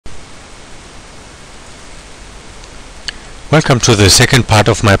Welcome to the second part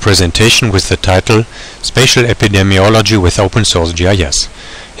of my presentation with the title Spatial Epidemiology with Open Source GIS.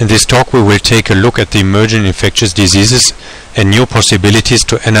 In this talk we will take a look at the emerging infectious diseases and new possibilities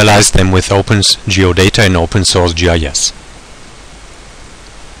to analyze them with open geodata in open source GIS.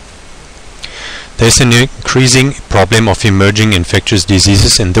 There is an increasing problem of emerging infectious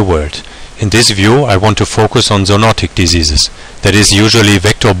diseases in the world. In this view, I want to focus on zoonotic diseases, that is, usually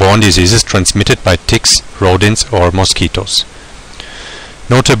vector-borne diseases transmitted by ticks, rodents or mosquitoes.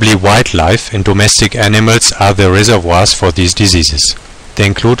 Notably, wildlife and domestic animals are the reservoirs for these diseases. They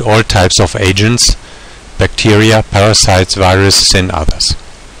include all types of agents, bacteria, parasites, viruses and others.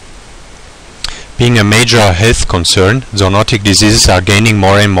 Being a major health concern, zoonotic diseases are gaining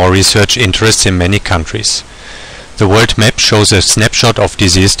more and more research interest in many countries. The world map shows a snapshot of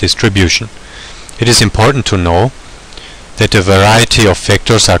disease distribution. It is important to know that a variety of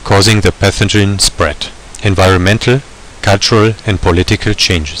factors are causing the pathogen spread: environmental, cultural and political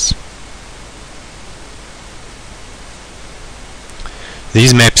changes.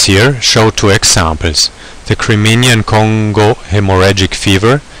 These maps here show two examples: the Crimean Congo hemorrhagic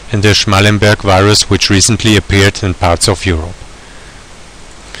fever and the Schmallenberg virus, which recently appeared in parts of Europe.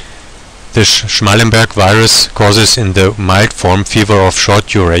 The Schmallenberg virus causes in the mild form fever of short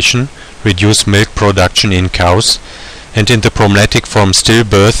duration, reduced milk production in cows, and in the problematic form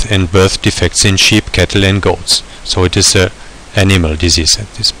stillbirth and birth defects in sheep, cattle and goats. So it is an animal disease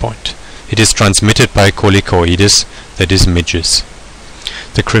at this point. It is transmitted by colicoides, that is midges.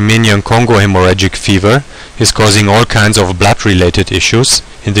 The Crimean Congo hemorrhagic fever is causing all kinds of blood-related issues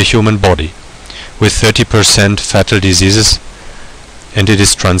in the human body, with 30% fatal diseases, and it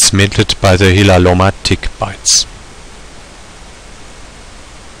is transmitted by the Hilaloma tick bites.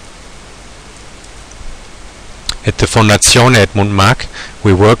 At the Fondazione Edmund Mark,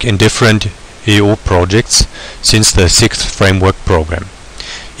 we work in different EU projects since the 6th Framework Program.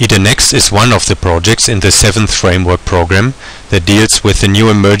 IDENEXT is one of the projects in the 7th Framework Program that deals with the new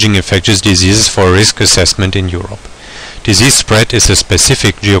emerging infectious diseases for risk assessment in Europe. Disease spread is a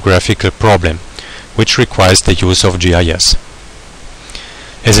specific geographical problem, which requires the use of GIS.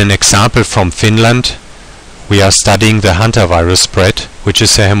 As an example from Finland, we are studying the hantavirus spread, which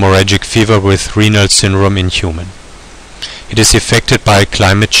is a hemorrhagic fever with renal syndrome in human. It is affected by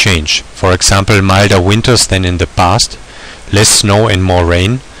climate change, for example milder winters than in the past, less snow and more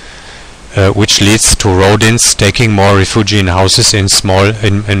rain, which leads to rodents taking more refuge in houses in small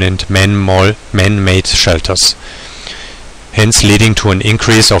and man-made shelters, hence leading to an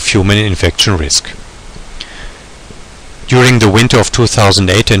increase of human infection risk. During the winter of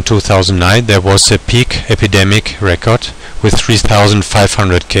 2008 and 2009 there was a peak epidemic record with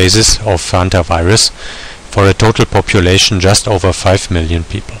 3,500 cases of hantavirus for a total population just over 5 million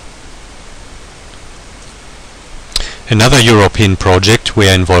people. Another European project we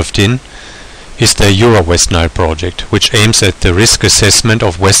are involved in is the Euro-West Nile project, which aims at the risk assessment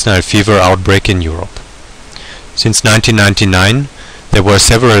of West Nile fever outbreak in Europe. Since 1999 there were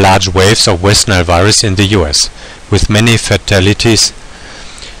several large waves of West Nile virus in the US, with many fatalities.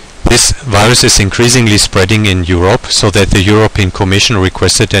 This virus is increasingly spreading in Europe, so that the European Commission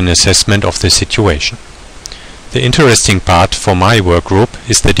requested an assessment of the situation. The interesting part for my work group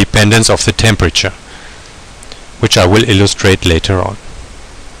is the dependence of the temperature, which I will illustrate later on.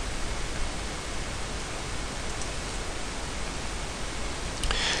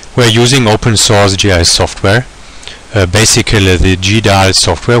 We are using open source GIS software, basically the GDAL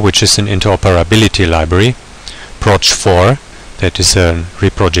software, which is an interoperability library, Proj4, that is a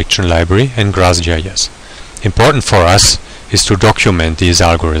reprojection library, and GrassGIS. Important for us is to document these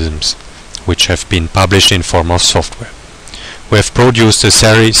algorithms, which have been published in form of software. We have produced a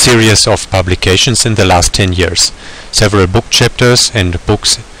series of publications in the last 10 years, several book chapters and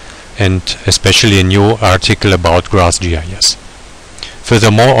books, and especially a new article about GrassGIS.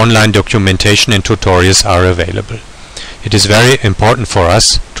 Furthermore, online documentation and tutorials are available. It is very important for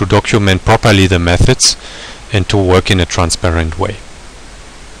us to document properly the methods and to work in a transparent way.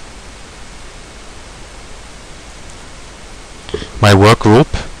 My work group,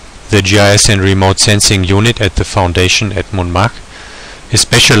 the GIS and Remote Sensing Unit at the Foundation Edmund Mark, is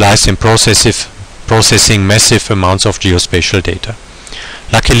specialized in processing massive amounts of geospatial data.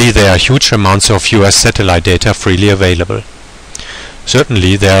 Luckily, there are huge amounts of US satellite data freely available.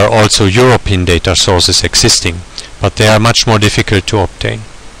 Certainly, there are also European data sources existing, but they are much more difficult to obtain.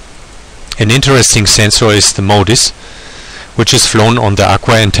 An interesting sensor is the MODIS, which is flown on the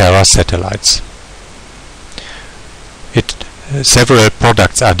Aqua and Terra satellites. Several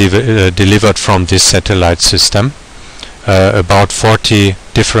products are delivered from this satellite system. About 40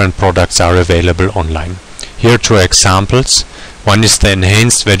 different products are available online. Here two examples. One is the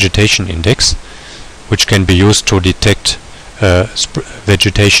enhanced vegetation index, which can be used to detect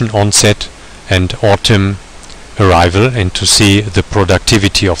vegetation onset and autumn arrival and to see the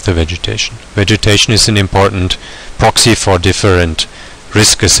productivity of the vegetation. Vegetation is an important proxy for different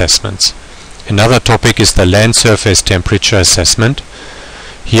risk assessments. Another topic is the land surface temperature assessment.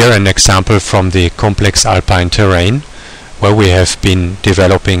 Here an example from the complex alpine terrain, where we have been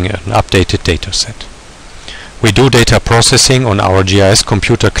developing an updated data set. We do data processing on our GIS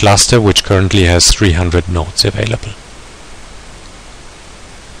computer cluster, which currently has 300 nodes available.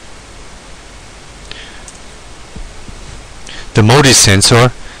 The MODIS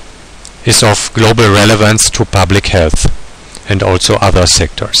sensor is of global relevance to public health and also other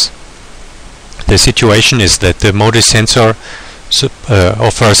sectors. The situation is that the MODIS sensor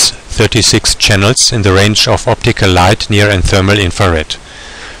offers 36 channels in the range of optical light, near and thermal infrared.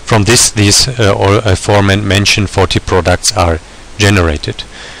 From these aforementioned 40 products are generated.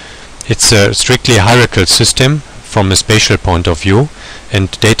 It's a strictly hierarchical system from a spatial point of view,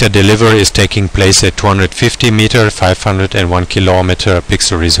 and data delivery is taking place at 250 meter, 501 kilometer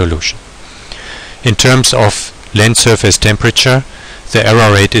pixel resolution. In terms of land surface temperature, the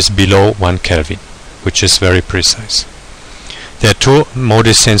error rate is below 1 Kelvin, which is very precise. There are two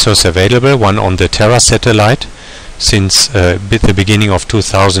MODIS sensors available, one on the Terra satellite, since the beginning of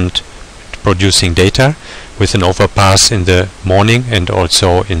 2000 producing data, with an overpass in the morning and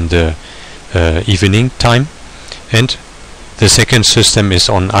also in the evening time. And the second system is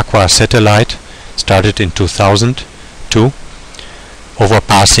on Aqua satellite, started in 2002,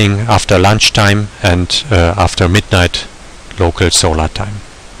 overpassing after lunchtime and after midnight local solar time.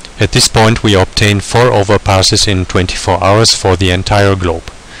 At this point we obtained 4 overpasses in 24 hours for the entire globe.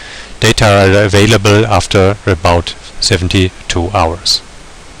 Data are available after about 72 hours.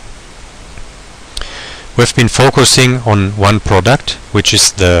 We've been focusing on one product, which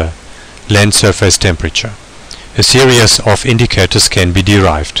is the land surface temperature. A series of indicators can be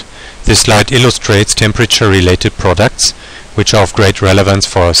derived. This slide illustrates temperature-related products, which are of great relevance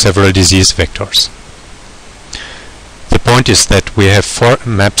for several disease vectors. The point is that we have 4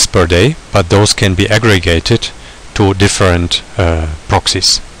 maps per day, but those can be aggregated to different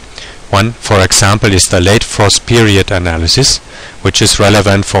proxies. One, for example, is the late frost period analysis, which is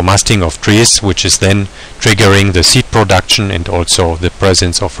relevant for masting of trees, which is then triggering the seed production and also the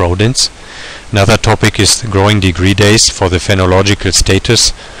presence of rodents. Another topic is the growing degree days for the phenological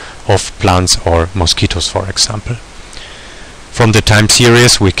status of plants or mosquitoes, for example. From the time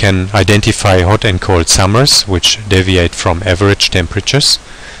series we can identify hot and cold summers, which deviate from average temperatures,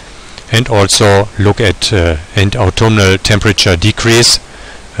 and also look at autumnal temperature decrease,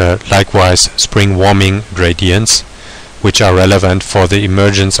 likewise spring warming gradients, which are relevant for the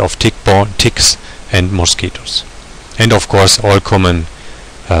emergence of ticks and mosquitoes. And of course all common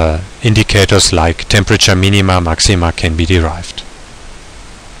indicators like temperature minima, maxima can be derived.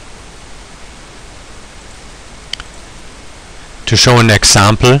 To show an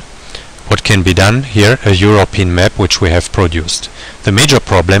example what can be done, here a European map which we have produced. The major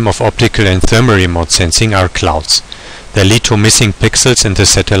problem of optical and thermal remote sensing are clouds. They lead to missing pixels in the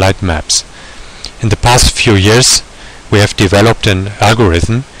satellite maps. In the past few years we have developed an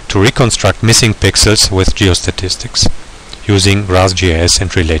algorithm to reconstruct missing pixels with geostatistics using GIS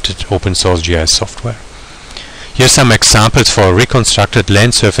and related open source GIS software. Here are some examples for reconstructed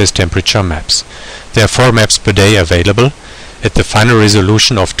land surface temperature maps. There are 4 maps per day available at the final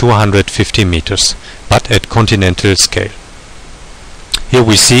resolution of 250 meters, but at continental scale. Here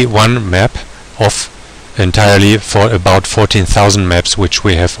we see one map of entirely for about 14,000 maps, which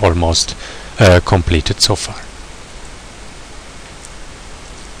we have almost completed so far.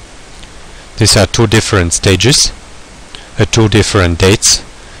 These are 2 different stages at 2 different dates,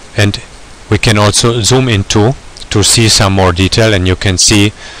 and we can also zoom into to see some more detail, and you can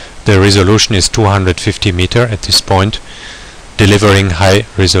see the resolution is 250 meter at this point, delivering high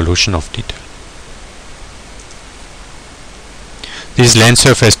resolution of detail. These land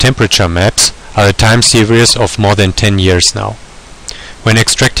surface temperature maps are a time series of more than 10 years now. When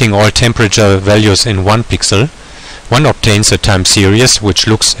extracting all temperature values in 1 pixel, one obtains a time series which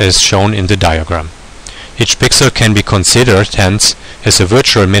looks as shown in the diagram. Each pixel can be considered hence as a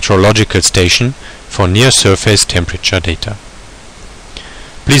virtual meteorological station for near-surface temperature data.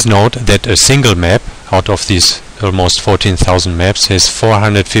 Please note that a single map out of these almost 14,000 maps has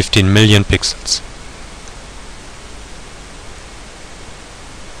 415 million pixels.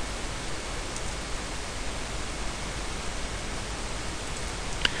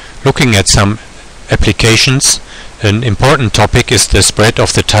 Looking at some applications An important topic is the spread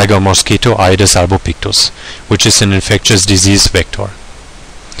of the tiger mosquito Aedes albopictus, which is an infectious disease vector.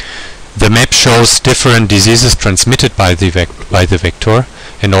 The map shows different diseases transmitted by the vector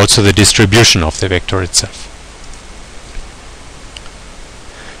and also the distribution of the vector itself.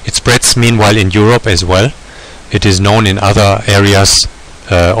 It spreads meanwhile in Europe as well. It is known in other areas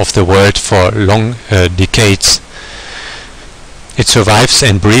of the world for long decades. It survives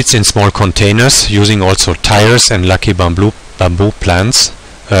and breeds in small containers using also tires and lucky bamboo plants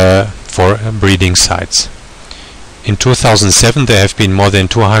for breeding sites. In 2007 there have been more than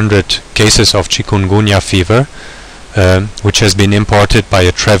 200 cases of chikungunya fever, which has been imported by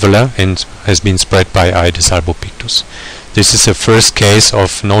a traveler and has been spread by Aedes albopictus. This is the first case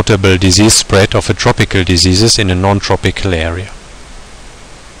of notable disease spread of a tropical diseases in a non-tropical area.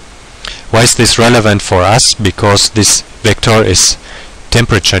 Why is this relevant for us? Because this vector is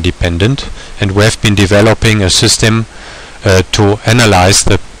temperature dependent, and we have been developing a system to analyze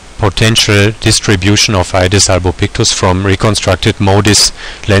the potential distribution of Aedes albopictus from reconstructed MODIS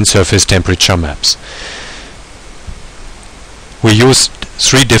land surface temperature maps. We used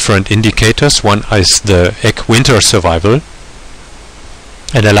 3 different indicators. One is the egg winter survival,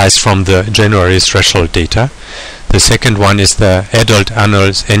 analyzed from the January threshold data. The second one is the adult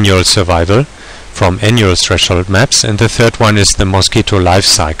annual survival from annual threshold maps, and the third one is the mosquito life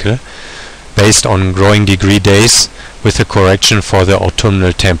cycle based on growing degree days with a correction for the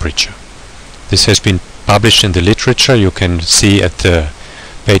autumnal temperature. This has been published in the literature. You can see at the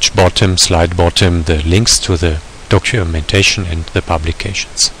page bottom, slide bottom, the links to the documentation and the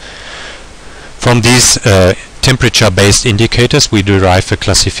publications. From these temperature-based indicators we derive a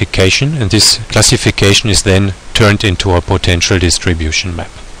classification, and this classification is then turned into a potential distribution map.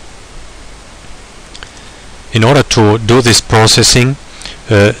 In order to do this processing,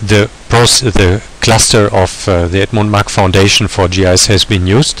 the cluster of the Edmund Mack Foundation for GIS has been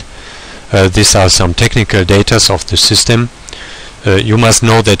used. These are some technical data of the system. You must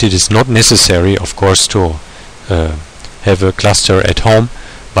know that it is not necessary, of course, to have a cluster at home,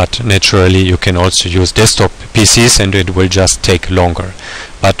 but naturally you can also use desktop PCs and it will just take longer.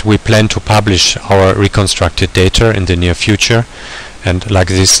 But we plan to publish our reconstructed data in the near future, and like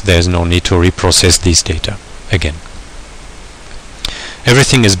this there is no need to reprocess these data again.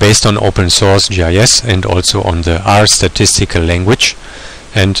 Everything is based on open source GIS and also on the R statistical language,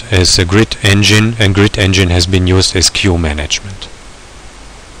 and as a grid engine, and grid engine has been used as queue management.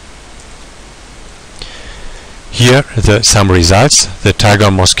 Here some results. The tiger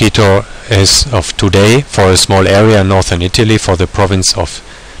mosquito as of today for a small area in northern Italy for the province of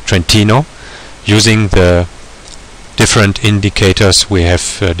Trentino, using the different indicators we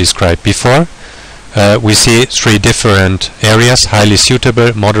have described before. We see 3 different areas: highly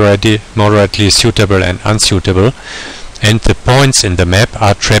suitable, moderately suitable and unsuitable, and the points in the map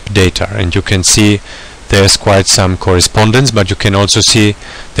are trap data, and you can see there's quite some correspondence, but you can also see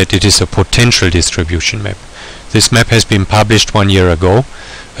that it is a potential distribution map. This map has been published 1 year ago.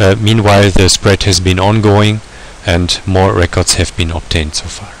 Meanwhile the spread has been ongoing and more records have been obtained so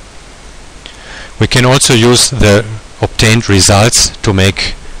far. We can also use the obtained results to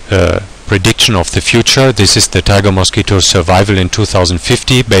make prediction of the future. This is the tiger mosquito survival in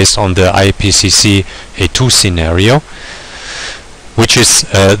 2050 based on the IPCC A2 scenario, which is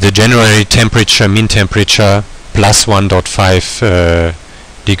the January temperature, mean temperature plus 1.5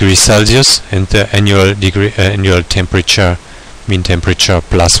 degrees Celsius, and the annual temperature, mean temperature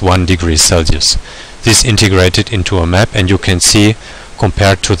plus 1 degree Celsius. This integrated into a map, and you can see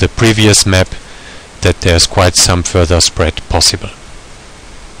compared to the previous map that there's quite some further spread possible.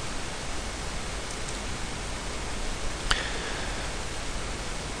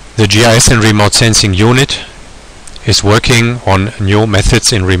 The GIS and remote sensing unit is working on new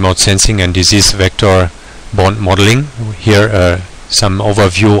methods in remote sensing and disease vector borne modeling. Here some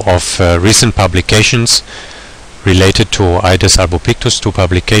overview of recent publications related to Aedes albopictus, 2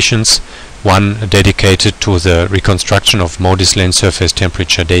 publications, one dedicated to the reconstruction of MODIS land surface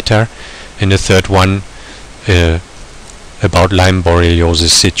temperature data, and a third one about Lyme borreliosis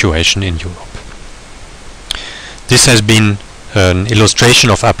situation in Europe. This has been an illustration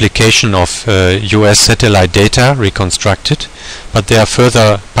of application of US satellite data reconstructed, but there are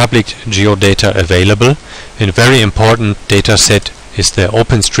further public geodata available. A very important data set is the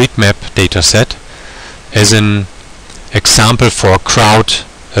OpenStreetMap dataset as an example for crowd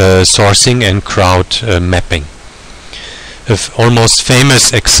sourcing and crowd mapping. An almost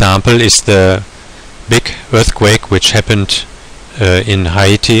famous example is the big earthquake which happened in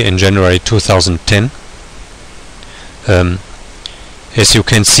Haiti in January 2010. As you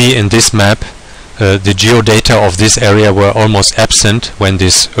can see in this map, the geodata of this area were almost absent when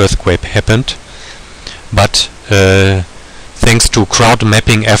this earthquake happened, but thanks to crowd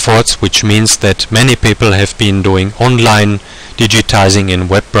mapping efforts, which means that many people have been doing online digitizing in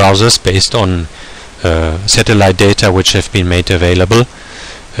web browsers based on satellite data which have been made available,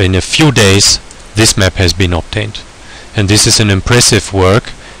 in a few days this map has been obtained. And this is an impressive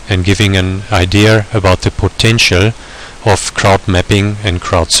work and giving an idea about the potential of crowd mapping and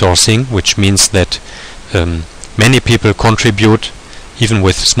crowdsourcing, which means that many people contribute, even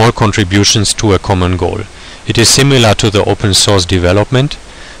with small contributions, to a common goal. It is similar to the open source development,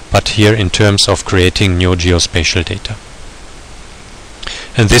 but here in terms of creating new geospatial data.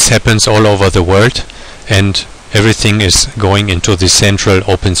 And this happens all over the world, and everything is going into the central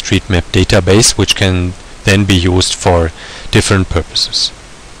OpenStreetMap database, which can then be used for different purposes.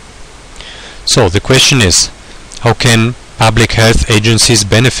 So the question is, how can public health agencies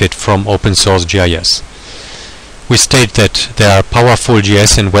benefit from open source GIS? We state that there are powerful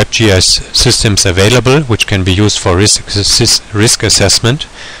GIS and WebGIS systems available which can be used for risk assessment.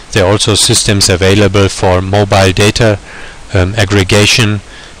 There are also systems available for mobile data aggregation,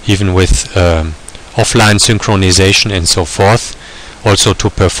 even with offline synchronization and so forth. Also to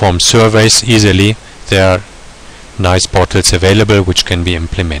perform surveys easily. There are nice portals available which can be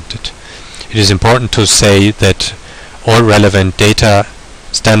implemented. It is important to say that all relevant data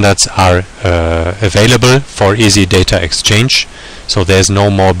standards are available for easy data exchange, so there's no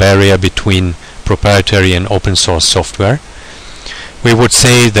more barrier between proprietary and open source software. We would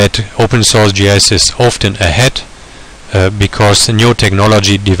say that open source GIS is often ahead because new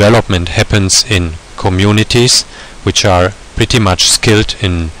technology development happens in communities which are pretty much skilled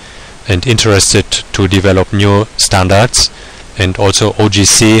in and interested to develop new standards, and also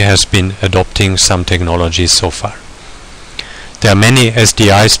OGC has been adopting some technologies so far. There are many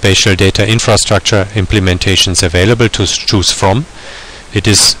SDI, spatial data infrastructure implementations available to choose from. It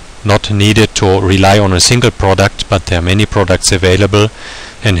is not needed to rely on a single product, but there are many products available,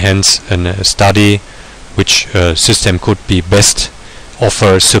 and hence a study which system could be best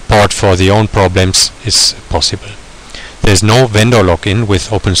offer support for the own problems is possible. There's no vendor lock-in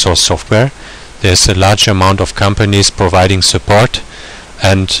with open source software. There's a large amount of companies providing support,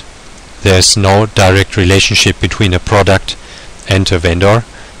 and there's no direct relationship between a product and a vendor,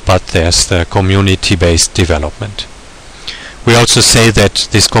 but there's the community-based development. We also say that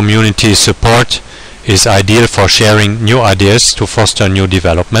this community support is ideal for sharing new ideas to foster new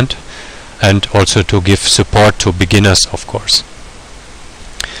development, and also to give support to beginners, of course.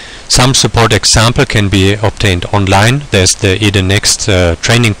 Some support example can be obtained online. There's the EdenNext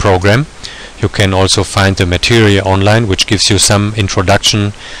training program. You can also find the material online, which gives you some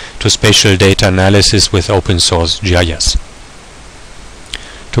introduction to spatial data analysis with open source GIS.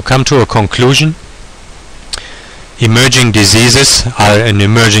 To come to a conclusion, emerging diseases are an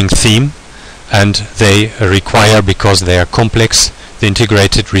emerging theme, and they require, because they are complex, the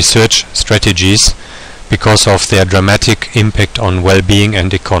integrated research strategies because of their dramatic impact on well-being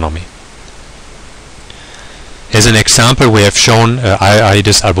and economy. As an example, we have shown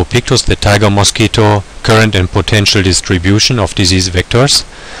Aedes albopictus, the tiger mosquito, current and potential distribution of disease vectors,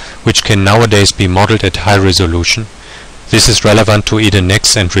 which can nowadays be modeled at high resolution. This is relevant to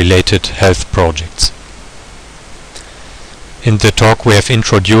EdenNext and related health projects. In the talk we have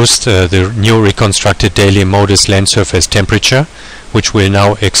introduced the new reconstructed daily MODIS land surface temperature, which we'll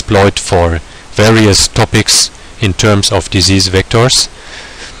now exploit for various topics in terms of disease vectors.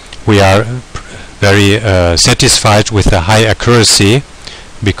 We are very satisfied with the high accuracy,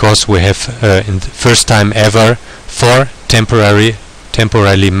 because we have in the first time ever 4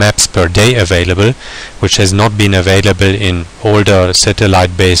 temporary maps per day available, which has not been available in older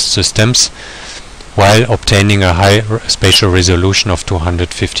satellite-based systems, while obtaining a high spatial resolution of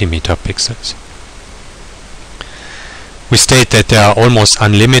 250 megapixels. We state that there are almost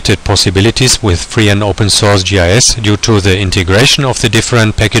unlimited possibilities with free and open source GIS due to the integration of the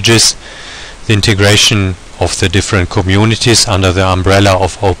different packages, the integration of the different communities under the umbrella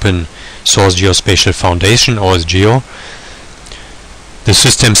of Open Source Geospatial Foundation, OSGeo. The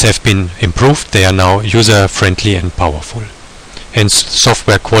systems have been improved. They are now user-friendly and powerful. And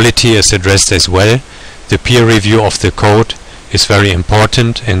software quality is addressed as well. The peer review of the code is very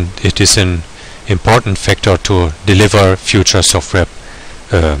important, and it is an important factor to deliver future software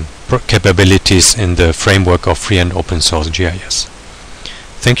capabilities in the framework of free and open source GIS.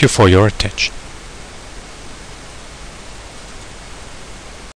 Thank you for your attention.